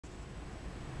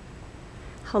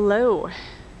Hello,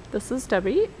 this is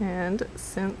Debbie, and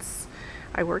since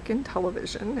I work in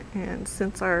television and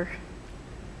since our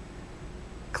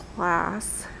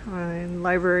class in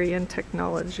library and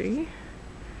technology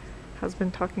has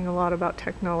been talking a lot about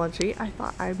technology, I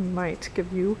thought I might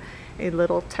give you a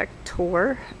little tech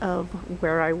tour of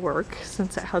where I work,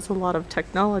 since it has a lot of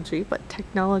technology, but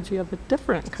technology of a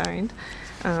different kind.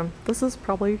 This is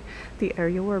probably the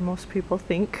area where most people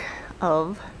think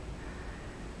of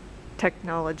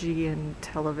technology and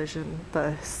television,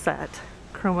 the set,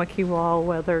 chroma key wall,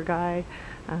 weather guy,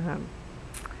 and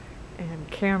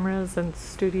cameras and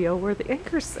studio where the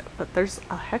anchors sit, but there's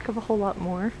a heck of a whole lot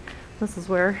more. This is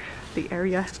where the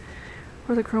area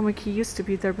where the chroma key used to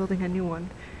be. They're building a new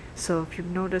one. So if you've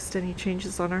noticed any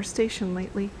changes on our station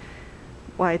lately,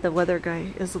 why the weather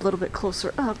guy is a little bit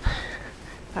closer up,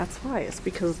 that's why. It's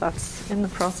because that's in the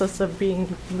process of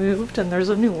being moved and there's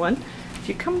a new one. If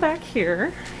you come back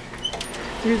here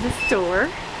through this door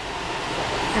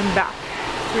and back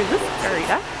through this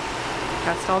area,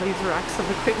 past all these racks of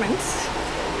equipment,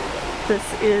 this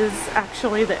is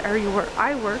actually the area where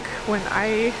I work when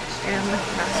I am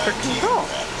master control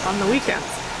on the weekends.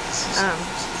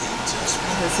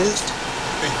 This is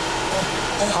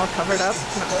all covered up,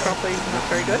 not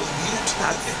very good.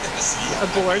 That's a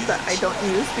board that I don't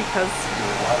use because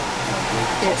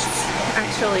it's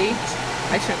actually,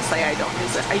 I shouldn't say I don't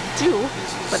use it, I do,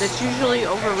 but it's usually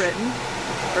overwritten,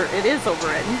 or it is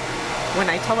overwritten when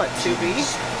I tell it to be,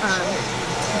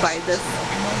 by this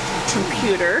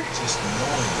computer.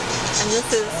 And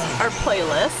this is our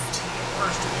playlist.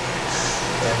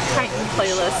 Titan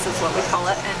playlist is what we call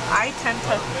it, and I tend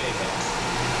to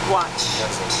watch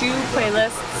two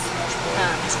playlists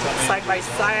side by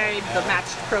side, the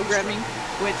matched programming,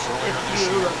 which if you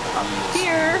look up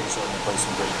here,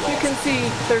 you can see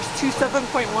there's two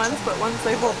 7.1s, but one's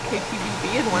labeled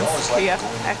KTVB and one's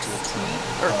KFXT,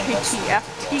 or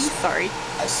KTFT, sorry.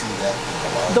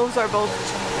 Those are both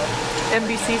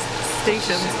NBC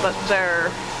stations, but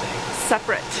they're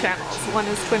separate channels. One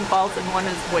is Twin Falls and one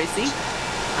is Boise.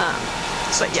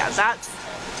 But yeah, that's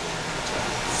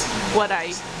what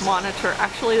I monitor.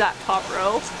 Actually, that top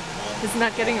row is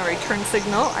not getting a return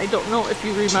signal. I don't know if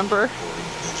you remember.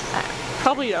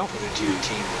 Probably don't.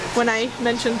 When I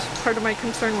mentioned part of my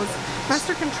concern was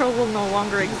master control will no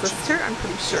longer exist here, I'm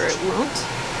pretty sure it won't.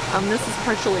 This is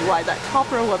partially why that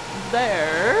top row up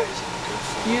there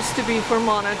used to be for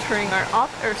monitoring our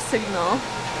off-air signal,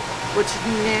 which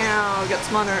now gets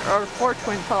monitored, or for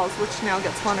Twin Falls, which now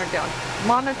gets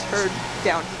monitored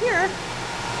down here,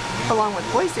 along with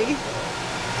Boise.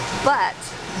 But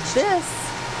this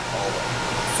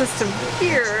system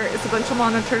here is a bunch of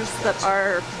monitors that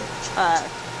are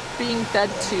being fed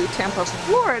to Tampa,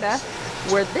 Florida,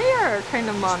 where they are kind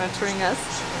of monitoring us,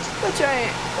 which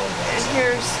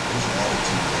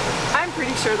I'm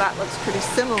pretty sure that looks pretty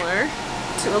similar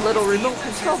to a little remote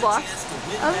control box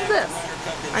of this.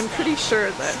 I'm pretty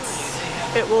sure that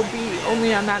it will be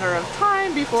only a matter of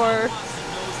time before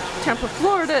Tampa,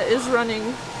 Florida is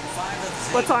running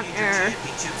what's on air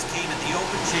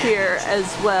here as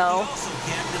well.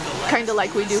 Kind of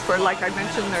like we do for, like I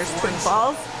mentioned, there's Twin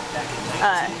Falls,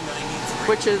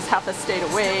 which is half a state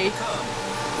away.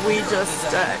 We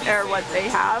just air what they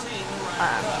have.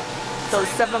 Those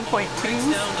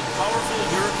 7.2s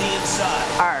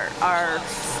are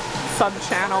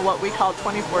sub-channel, what we call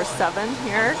 24/7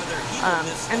 here.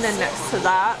 And then next to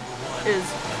that is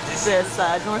this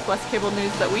Northwest Cable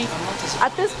News that we,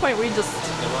 at this point, we just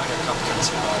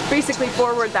basically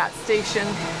forward that station.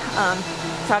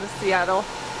 It's out of Seattle,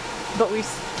 but we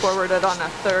forward it on a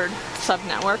third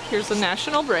sub-network. Here's a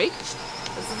national break.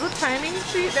 This is a timing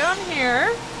sheet down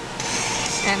here.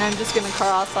 And I'm just going to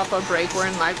cross off a break. We're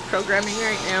in live programming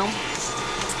right now.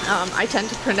 I tend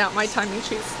to print out my timing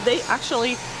sheets. They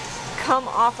actually come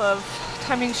off of,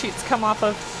 timing sheets come off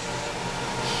of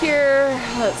here.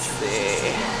 Let's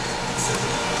see.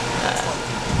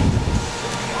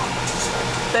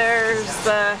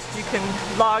 You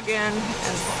can log in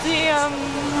and see them.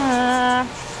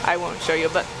 I won't show you,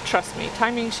 but trust me,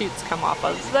 timing sheets come off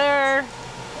of there.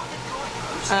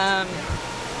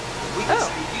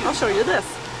 Oh, I'll show you this.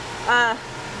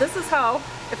 This is how,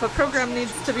 if a program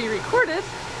needs to be recorded,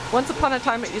 once upon a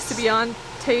time it used to be on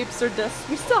tapes or discs.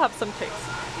 We still have some tapes,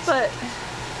 but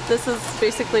this is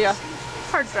basically a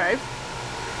hard drive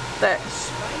that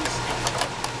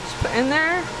just put in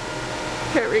there,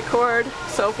 hit record.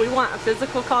 So if we want a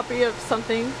physical copy of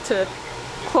something to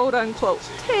quote unquote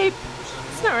tape,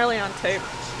 it's not really on tape.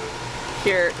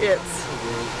 Here it's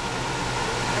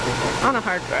on a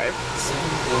hard drive,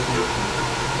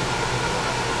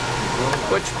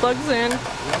 which plugs in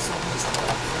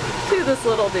to this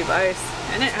little device,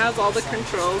 and it has all the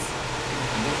controls.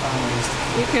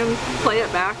 You can play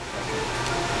it back.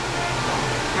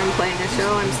 I'm playing a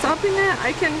show, I'm stopping it,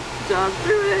 I can jog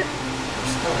through it.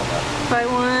 If I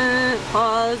want,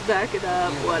 pause, back it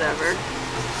up, whatever.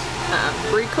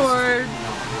 Record,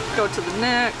 go to the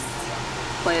next,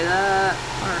 play that,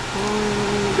 or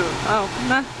go, oh,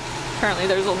 nah. Apparently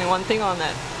there's only one thing on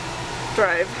that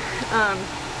drive.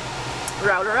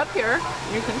 Router up here,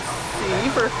 you can see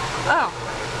for, oh,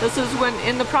 this is when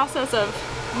in the process of,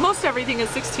 most everything is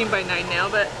 16 by 9 now,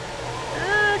 but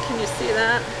can you see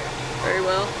that very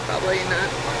well? Probably not.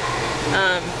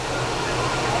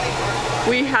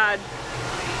 We had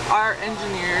our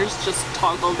engineers just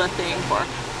toggle the thing for,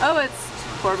 oh, it's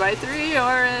 4 by 3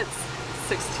 or it's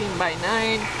 16 by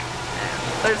 9.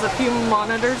 There's a few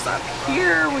monitors up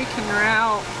here we can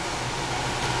route.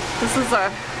 This is a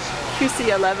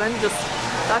QC11, just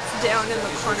that's down in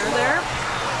the corner there.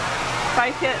 If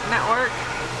I hit network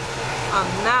on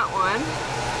that one,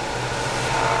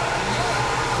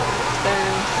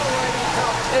 then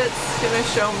it's gonna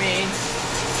show me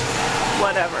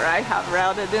whatever I have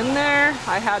routed in there.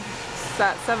 I had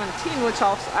SAT 17, which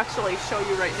I'll actually show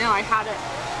you right now. I had it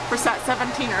for SAT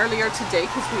 17 earlier today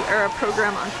because we air a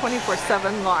program on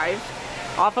 24/7 live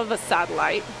off of a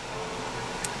satellite.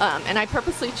 And I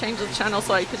purposely changed the channel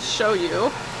so I could show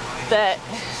you that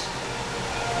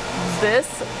this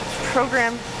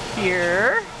program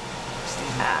here,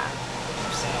 I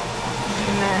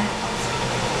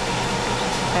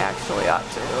actually ought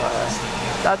to,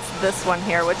 that's this one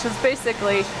here, which is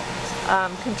basically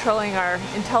controlling our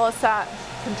IntelliSat,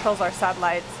 controls our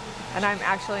satellites, and I'm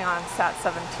actually on SAT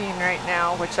 17 right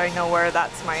now, which I know where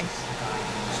that's my,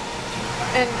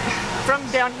 and from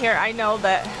down here I know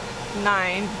that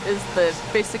 9 is the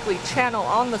basically channel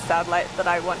on the satellite that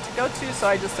I want to go to, so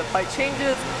I just apply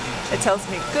changes. It tells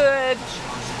me good,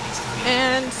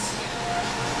 and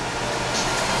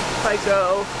if I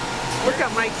go look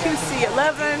at my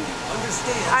QC11,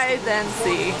 I then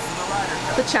see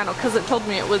the channel because it told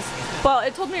me it was, well,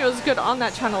 it told me it was good on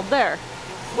that channel there.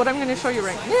 What I'm going to show you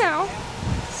right now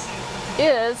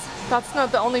is that's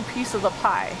not the only piece of the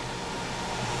pie.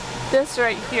 This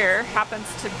right here happens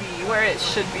to be where it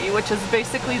should be, which is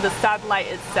basically the satellite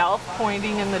itself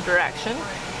pointing in the direction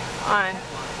on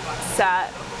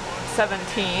SAT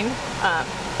 17.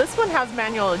 This one has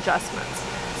manual adjustments.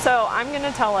 So I'm going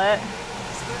to tell it,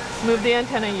 move the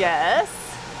antenna, yes,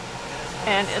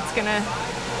 and it's going to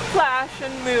flash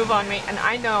and move on me. And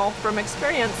I know from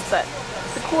experience that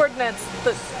the coordinates,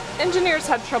 the engineers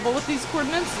had trouble with these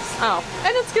coordinates. Oh,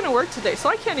 and it's going to work today, so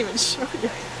I can't even show you.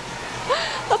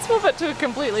 Let's move it to a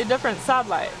completely different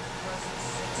satellite.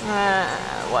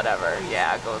 Whatever,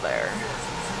 yeah, go there.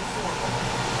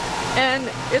 And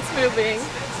it's moving,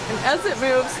 and as it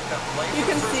moves, you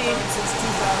can see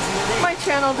my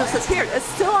channel disappeared. It's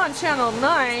still on channel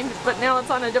 9, but now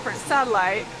it's on a different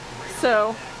satellite,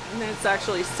 so and it's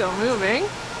actually still moving.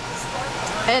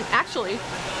 And actually,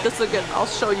 this is a good, I'll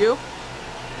show you,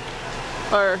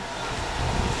 or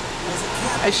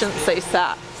I shouldn't say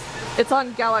SAT. It's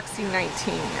on Galaxy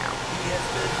 19 now.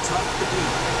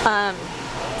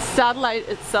 Satellite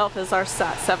itself is our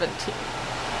SAT 17.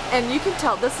 And you can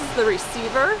tell this is the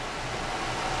receiver,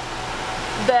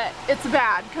 that it's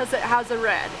bad because it has a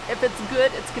red. If it's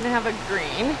good, it's going to have a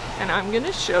green. And I'm going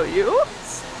to show you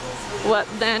what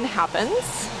then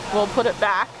happens. We'll put it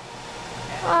back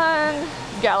on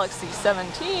Galaxy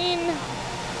 17.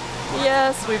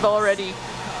 Yes, we've already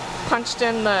punched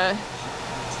in the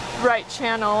right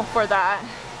channel for that,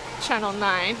 channel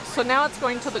 9. So now it's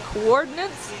going to the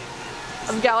coordinates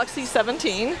of Galaxy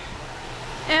 17,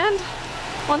 and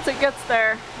once it gets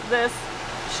there, this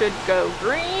should go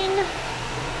green.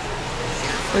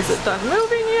 Is it done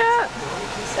moving yet?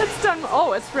 It's done.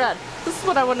 Oh, it's red. This is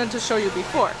what I wanted to show you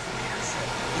before.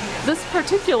 This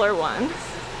particular one,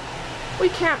 we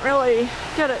can't really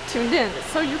get it tuned in,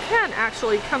 so you can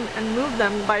actually come and move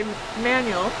them by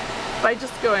manual by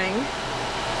just going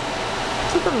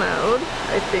to the mode,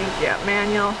 I think, yeah,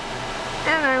 manual,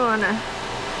 and I want to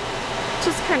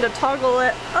just kind of toggle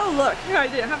it. Oh look, here I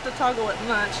didn't have to toggle it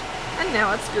much, and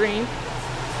now it's green.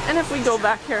 And if we go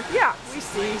back here, yeah, we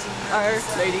see our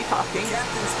lady talking,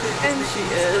 and she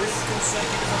is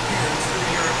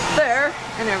there,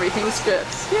 and everything's good.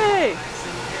 Yay!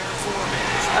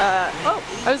 Oh,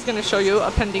 I was going to show you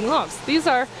appending logs. These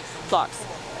are logs.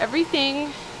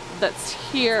 Everything that's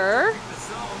here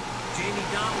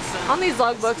on these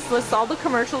logbooks lists all the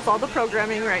commercials, all the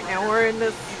programming. Right now we're in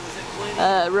this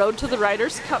Road to the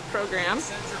Writers Cup program,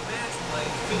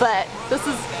 but this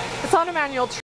is, it's on a manual